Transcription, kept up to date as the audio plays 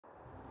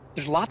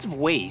There's lots of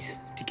ways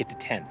to get to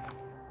 10.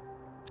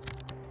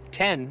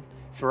 10,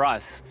 for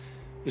us,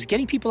 was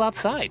getting people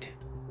outside.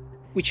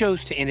 We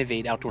chose to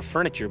innovate outdoor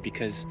furniture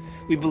because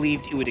we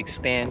believed it would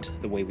expand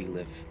the way we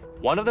live.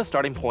 One of the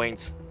starting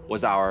points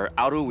was our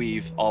outer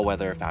weave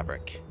all-weather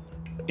fabric.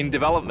 In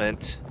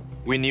development,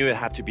 we knew it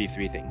had to be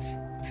three things: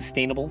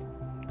 Sustainable,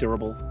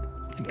 durable,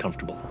 and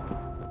comfortable.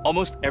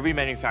 Almost every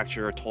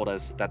manufacturer told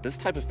us that this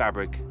type of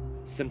fabric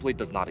simply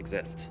does not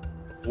exist.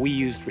 We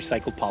used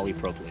recycled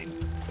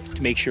polypropylene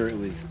to make sure it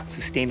was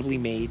sustainably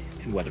made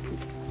and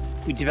weatherproof.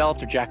 We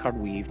developed our jacquard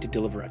weave to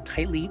deliver a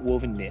tightly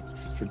woven knit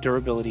for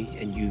durability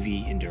and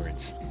UV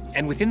endurance.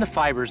 And within the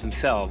fibers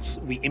themselves,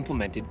 we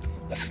implemented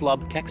a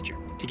slub texture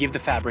to give the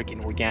fabric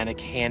an organic,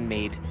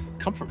 handmade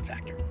comfort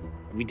factor.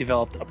 We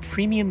developed a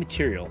premium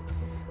material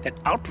that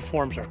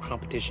outperforms our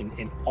competition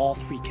in all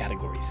three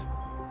categories.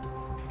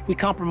 We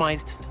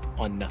compromised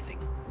on nothing.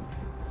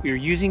 We are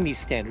using these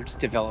standards to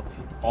develop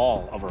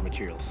all of our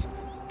materials: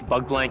 the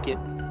bug blanket,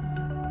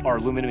 our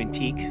aluminum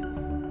antique,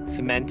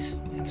 cement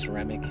and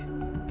ceramic.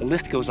 The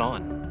list goes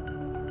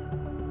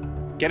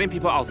on. Getting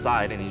people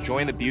outside and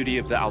enjoying the beauty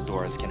of the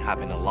outdoors can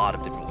happen in a lot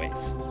of different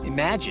ways.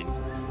 Imagine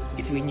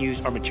if we can use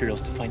our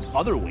materials to find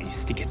other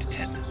ways to get to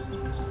 10.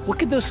 What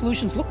could those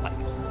solutions look like?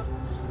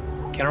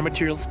 Can our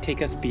materials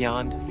take us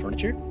beyond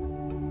furniture?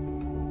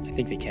 I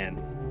think they can.